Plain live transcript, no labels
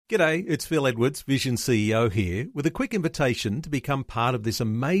G'day, it's Phil Edwards, Vision CEO here, with a quick invitation to become part of this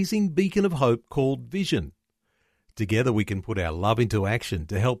amazing beacon of hope called Vision. Together we can put our love into action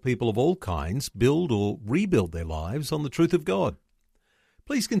to help people of all kinds build or rebuild their lives on the truth of God.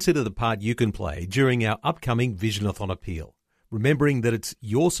 Please consider the part you can play during our upcoming Visionathon appeal, remembering that it's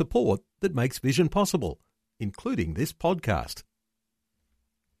your support that makes Vision possible, including this podcast.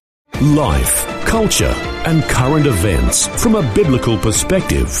 Life, culture, and current events from a biblical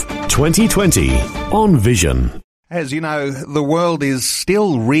perspective. 2020 on Vision. As you know, the world is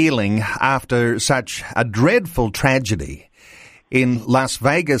still reeling after such a dreadful tragedy in Las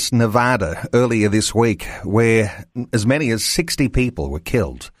Vegas, Nevada, earlier this week, where as many as 60 people were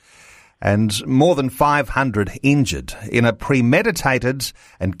killed and more than 500 injured in a premeditated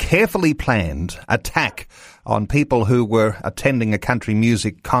and carefully planned attack on people who were attending a country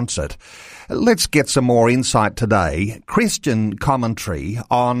music concert. Let's get some more insight today, Christian commentary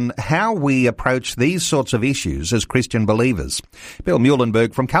on how we approach these sorts of issues as Christian believers. Bill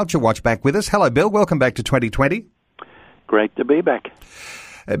Muhlenberg from Culture Watch back with us. Hello, Bill. Welcome back to 2020. Great to be back.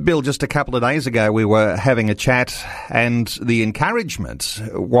 Bill, just a couple of days ago we were having a chat, and the encouragement,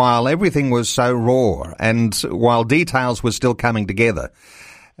 while everything was so raw and while details were still coming together,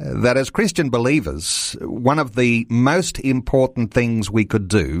 that as Christian believers, one of the most important things we could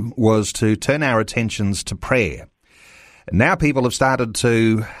do was to turn our attentions to prayer. Now people have started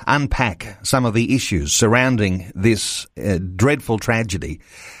to unpack some of the issues surrounding this dreadful tragedy.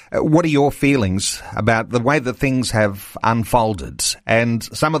 What are your feelings about the way that things have unfolded and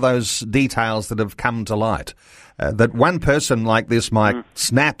some of those details that have come to light? That one person like this might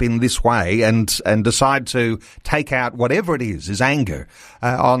snap in this way and decide to take out whatever it is anger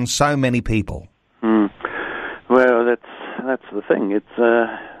on so many people. Well, that's the thing.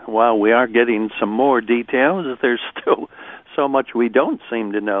 It's while we are getting some more details, there's still so much we don't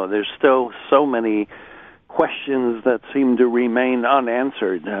seem to know. There's still so many questions that seem to remain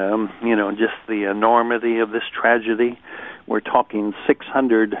unanswered. Just the enormity of this tragedy. We're talking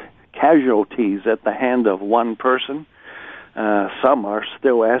 600 casualties at the hand of one person. Some are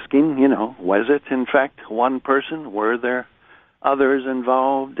still asking, was it in fact one person? Were there others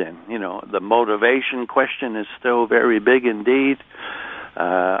involved? And, the motivation question is still very big indeed.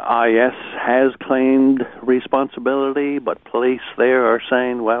 IS has claimed responsibility, but police there are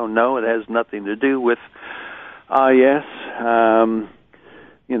saying, well, no, it has nothing to do with IS.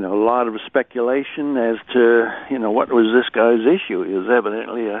 A lot of speculation as to, what was this guy's issue. He was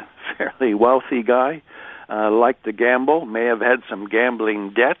evidently a fairly wealthy guy, liked to gamble, may have had some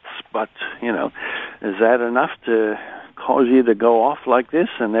gambling debts, but, is that enough to cause you to go off like this?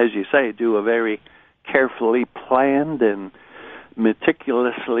 And as you say, do a very carefully planned and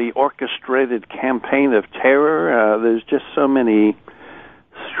meticulously orchestrated campaign of terror. There's just so many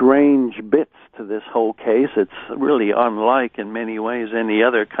strange bits to this whole case. It's really unlike, in many ways, any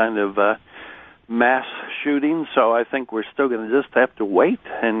other kind of mass shooting. So I think we're still going to just have to wait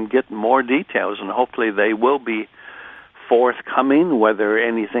and get more details, and hopefully they will be forthcoming, whether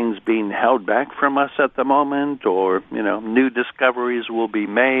anything's being held back from us at the moment or, new discoveries will be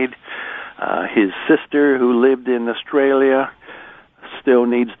made. His sister, who lived in Australia, still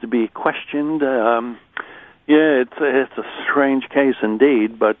needs to be questioned. It's a strange case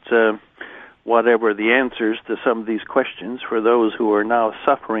indeed, but whatever the answers to some of these questions for those who are now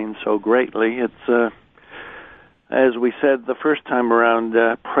suffering so greatly, it's, as we said the first time around,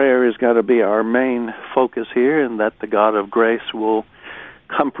 prayer has got to be our main focus here, and that the God of grace will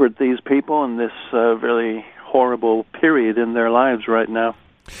comfort these people in this really horrible period in their lives right now.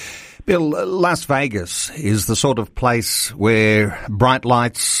 Bill, Las Vegas is the sort of place where bright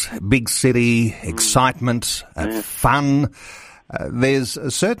lights, big city, excitement, fun. There's a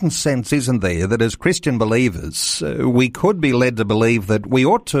certain sense, isn't there, that as Christian believers, we could be led to believe that we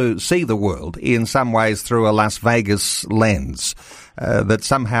ought to see the world in some ways through a Las Vegas lens. That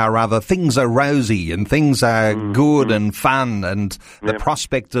somehow or other things are rosy and things are good and fun, and the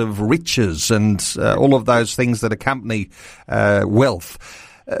prospect of riches and all of those things that accompany wealth.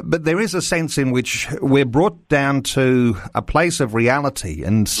 But there is a sense in which we're brought down to a place of reality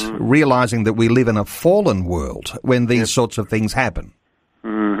and realizing that we live in a fallen world when these sorts of things happen.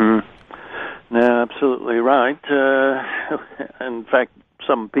 Mm-hmm. No, absolutely right. In fact,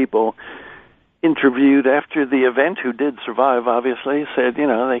 some people interviewed after the event who did survive, obviously, said,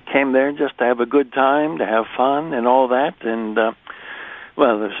 they came there just to have a good time, to have fun and all that. And,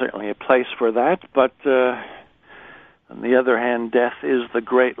 there's certainly a place for that, but on the other hand, death is the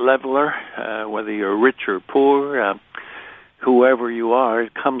great leveler. Whether you're rich or poor, whoever you are,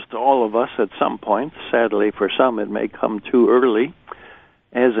 it comes to all of us at some point. Sadly, for some, it may come too early.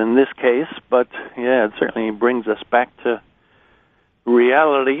 as in this case. But, yeah, it certainly brings us back to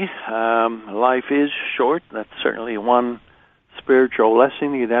reality. Life is short. That's certainly one spiritual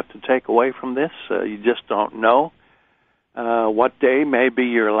lesson you'd have to take away from this. You just don't know what day may be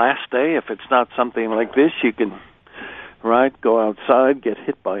your last day. If it's not something like this, you can, go outside, get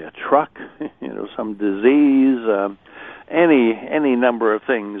hit by a truck, some disease, any number of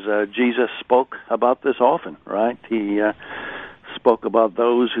things. Jesus spoke about this often, right? He spoke about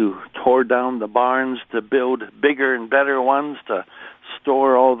those who tore down the barns to build bigger and better ones to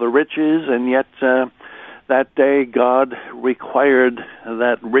store all the riches, and yet that day God required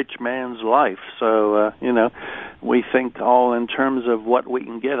that rich man's life. So, we think all in terms of what we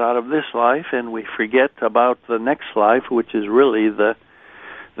can get out of this life, and we forget about the next life, which is really the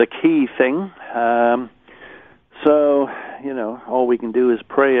key thing. So, all we can do is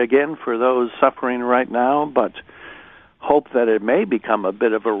pray again for those suffering right now, but hope that it may become a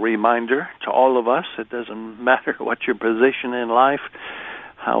bit of a reminder to all of us. It doesn't matter what your position in life,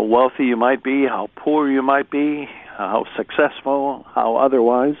 how wealthy you might be, how poor you might be, how successful, how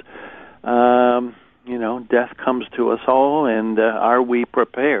otherwise. Death comes to us all, and are we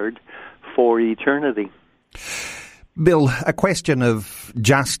prepared for eternity? Bill, a question of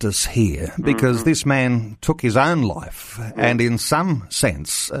justice here, because this man took his own life, and in some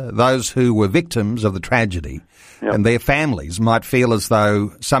sense, those who were victims of the tragedy and their families might feel as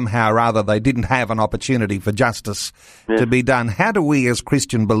though somehow or other they didn't have an opportunity for justice to be done. How do we as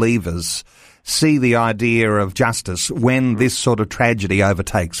Christian believers see the idea of justice when this sort of tragedy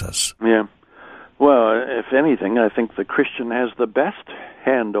overtakes us? Yeah. Well, if anything, I think the Christian has the best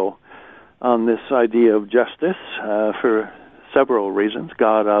handle on this idea of justice for several reasons.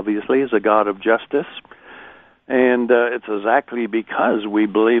 God, obviously, is a God of justice. And it's exactly because we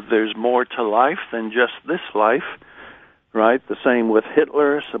believe there's more to life than just this life, right? The same with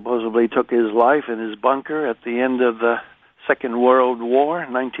Hitler, supposedly took his life in his bunker at the end of the Second World War,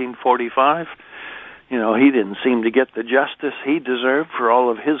 1945. He didn't seem to get the justice he deserved for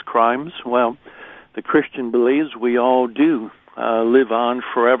all of his crimes. Well, the Christian believes we all do live on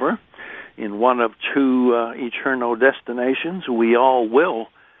forever in one of two eternal destinations. We all will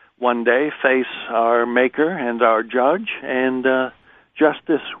one day face our Maker and our Judge, and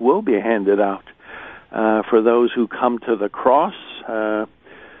justice will be handed out. For those who come to the cross,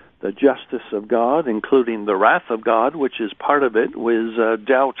 the justice of God, including the wrath of God, which is part of it, was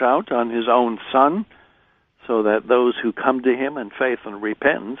dealt out on his own Son, so that those who come to him in faith and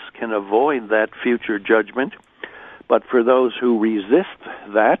repentance can avoid that future judgment. But for those who resist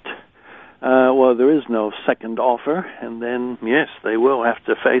that, there is no second offer, and then, yes, they will have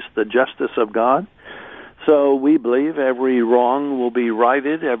to face the justice of God. So we believe every wrong will be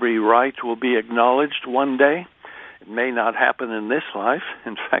righted, every right will be acknowledged one day. It may not happen in this life.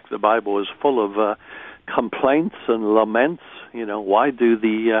 In fact, the Bible is full of complaints and laments. Why do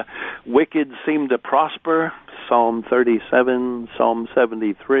the wicked seem to prosper? Psalm 37, Psalm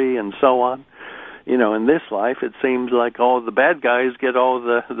 73, and so on. In this life, it seems like all the bad guys get all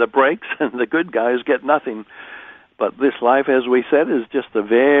the breaks and the good guys get nothing. But this life, as we said, is just a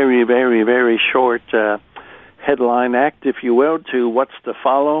very, very, very short headline act, if you will, to what's to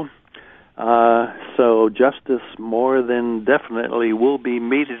follow. So justice more than definitely will be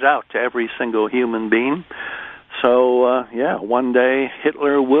meted out to every single human being. So, one day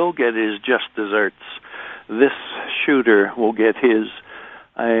Hitler will get his just desserts. This shooter will get his.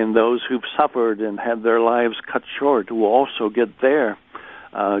 And those who've suffered and had their lives cut short will also get their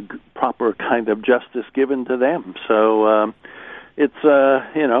proper kind of justice given to them. So it's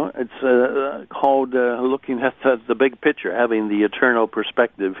called looking at the big picture, having the eternal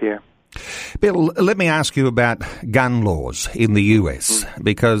perspective here. Bill, let me ask you about gun laws in the U.S.,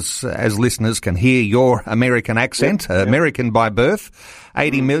 because as listeners can hear your American accent, American by birth,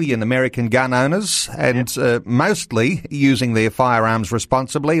 80 million American gun owners, and mostly using their firearms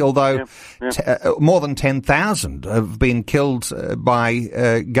responsibly, although more than 10,000 have been killed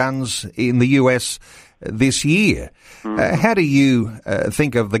by guns in the U.S. this year. How do you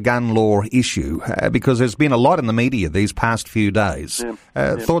think of the gun law issue? Because there's been a lot in the media these past few days.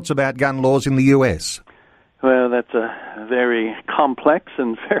 Thoughts about gun laws in the U.S.? Well, that's a very complex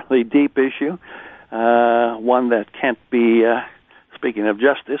and fairly deep issue, one that can't be, speaking of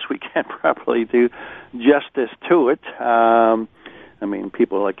justice, we can't properly do justice to it.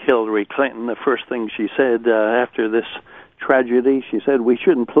 People like Hillary Clinton, the first thing she said after this tragedy, she said we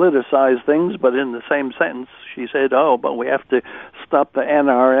shouldn't politicize things, but in the same sentence she said, but we have to stop the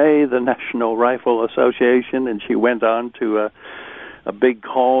NRA, the National Rifle Association, and she went on to a big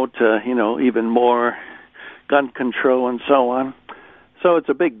call to, even more gun control and so on. So it's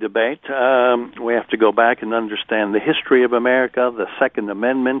a big debate. We have to go back and understand the history of America, the Second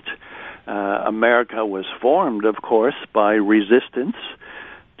Amendment. America was formed, of course, by resistance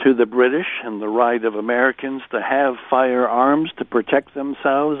to the British and the right of Americans to have firearms to protect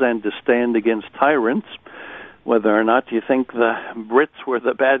themselves and to stand against tyrants. Whether or not you think the Brits were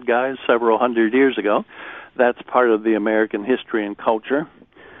the bad guys several hundred years ago, that's part of the American history and culture.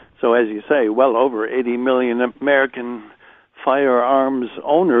 So as you say, well over 80 million American firearms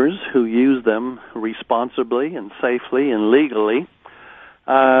owners who use them responsibly and safely and legally.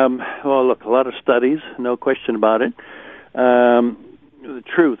 Well, look, a lot of studies, no question about it. The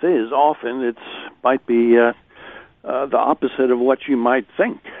truth is, often it might be the opposite of what you might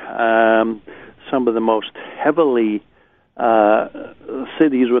think. Some of the most heavily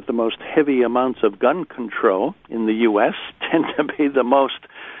cities with the most heavy amounts of gun control in the U.S. tend to be the most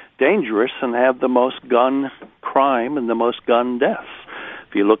dangerous and have the most gun crime and the most gun deaths.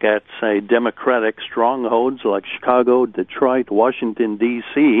 If you look at, say, Democratic strongholds like Chicago, Detroit, Washington,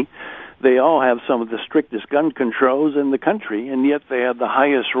 D.C., they all have some of the strictest gun controls in the country, and yet they have the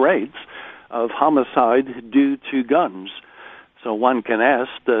highest rates of homicide due to guns. So one can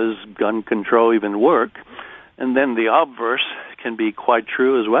ask, does gun control even work? And then the obverse can be quite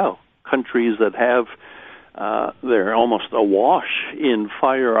true as well. Countries that have, they're almost awash in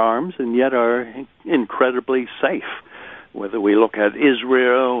firearms and yet are incredibly safe, whether we look at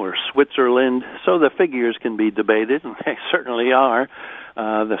Israel or Switzerland. So the figures can be debated, and they certainly are.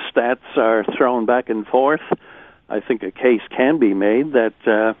 The stats are thrown back and forth. I think a case can be made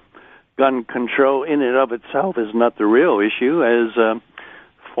that gun control in and of itself is not the real issue. As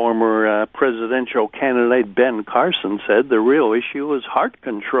former presidential candidate Ben Carson said, the real issue is heart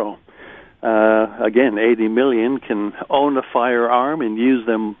control. Again, 80 million can own a firearm and use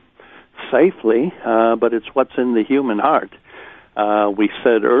them safely, but it's what's in the human heart. We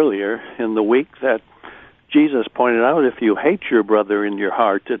said earlier in the week that Jesus pointed out if you hate your brother in your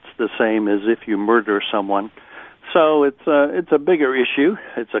heart, it's the same as if you murder someone. So it's a bigger issue.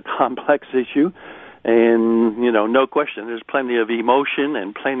 It's a complex issue. And, no question, there's plenty of emotion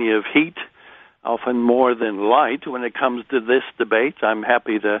and plenty of heat, often more than light when it comes to this debate. I'm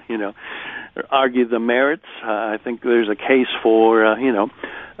happy to, argue the merits. I think there's a case for,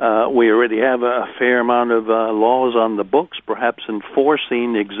 we already have a fair amount of laws on the books. Perhaps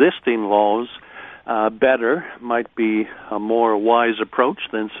enforcing existing laws better might be a more wise approach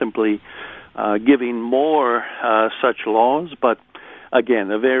than simply giving more such laws. But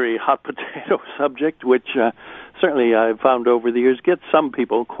again, a very hot potato subject, which certainly I've found over the years gets some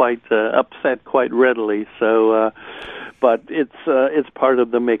people quite upset quite readily. So, but it's part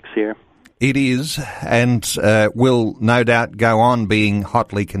of the mix here. It is, and will no doubt go on being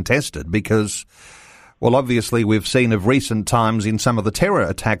hotly contested because, well, obviously we've seen of recent times in some of the terror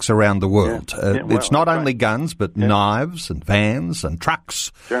attacks around the world. It's not only guns, but knives and vans and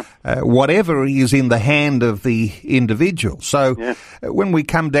trucks, whatever is in the hand of the individual. So when we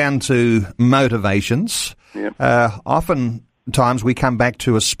come down to motivations, oftentimes we come back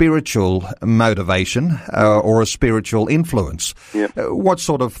to a spiritual motivation or a spiritual influence. What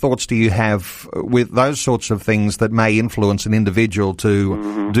sort of thoughts do you have with those sorts of things that may influence an individual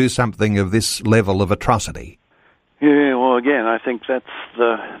to do something of this level of atrocity? Yeah, well, again, I think that's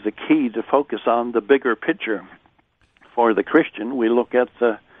the key to focus on the bigger picture. For the Christian, we look at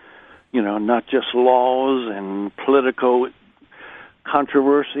the, not just laws and political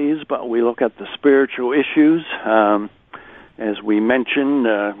controversies, but we look at the spiritual issues. As we mentioned,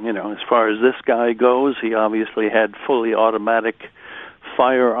 as far as this guy goes, he obviously had fully automatic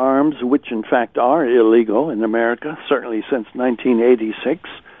firearms, which in fact are illegal in America, certainly since 1986.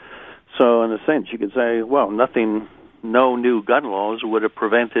 So in a sense, you could say, well, no new gun laws would have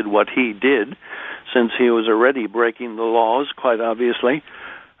prevented what he did, since he was already breaking the laws, quite obviously.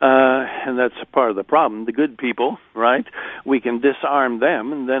 And that's part of the problem. The good people, right, we can disarm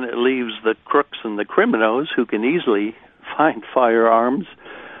them, and then it leaves the crooks and the criminals who can easily find firearms.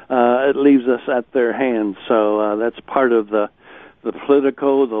 It leaves us at their hands. So that's part of the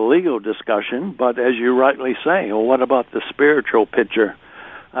political, the legal discussion. But as you rightly say, well, what about the spiritual picture?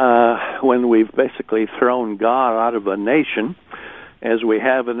 When we've basically thrown God out of a nation, as we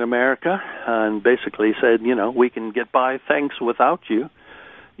have in America, and basically said, we can get by thanks without you,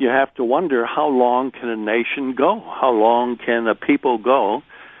 you have to wonder, how long can a nation go? How long can a people go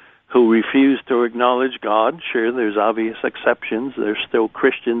who refuse to acknowledge God? Sure, there's obvious exceptions. There's still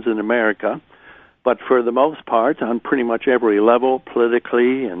Christians in America. But for the most part, on pretty much every level,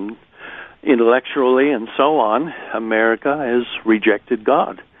 politically and intellectually and so on, America has rejected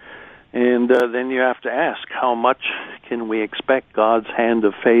God. And then you have to ask, how much can we expect God's hand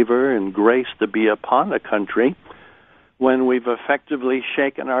of favor and grace to be upon a country when we've effectively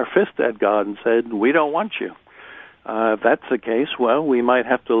shaken our fist at God and said, we don't want you? If that's the case, well, we might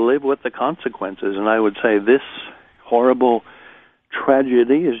have to live with the consequences. And I would say this horrible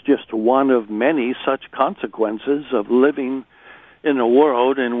tragedy is just one of many such consequences of living in a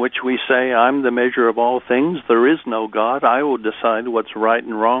world in which we say, I'm the measure of all things, there is no God, I will decide what's right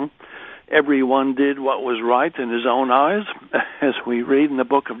and wrong. Everyone did what was right in his own eyes, as we read in the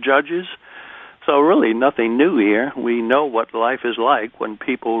book of Judges. So really nothing new here. We know what life is like when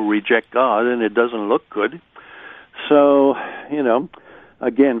people reject God, and it doesn't look good. So,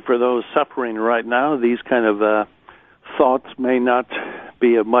 again, for those suffering right now, these kind of thoughts may not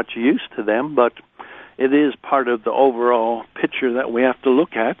be of much use to them, but it is part of the overall picture that we have to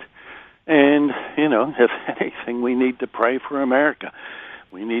look at. And, if anything, we need to pray for America.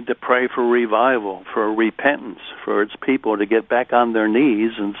 We need to pray for revival, for repentance, for its people to get back on their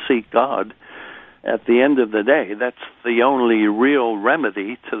knees and seek God. At the end of the day, that's the only real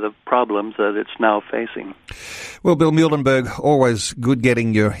remedy to the problems that it's now facing. Well, Bill Muehlenberg, always good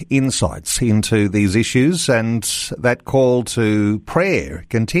getting your insights into these issues, and that call to prayer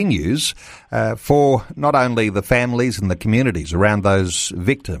continues for not only the families and the communities around those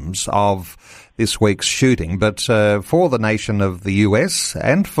victims of this week's shooting, but for the nation of the US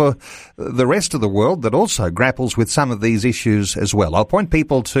and for the rest of the world that also grapples with some of these issues as well. I'll point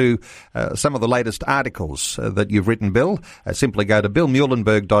people to some of the latest articles that you've written, Bill. Simply go to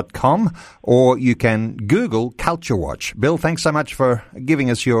billmuehlenberg.com, or you can Google Culture Watch. Bill, thanks so much for giving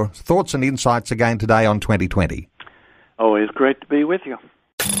us your thoughts and insights again today on 2020. Always great to be with you.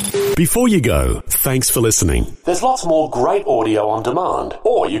 Before you go, thanks for listening. There's lots more great audio on demand,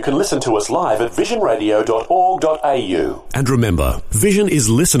 or you can listen to us live at visionradio.org.au. And remember, Vision is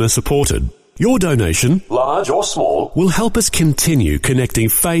listener supported. Your donation, large or small, will help us continue connecting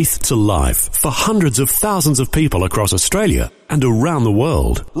faith to life for hundreds of thousands of people across Australia and around the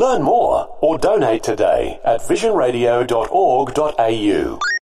world. Learn more or donate today at visionradio.org.au.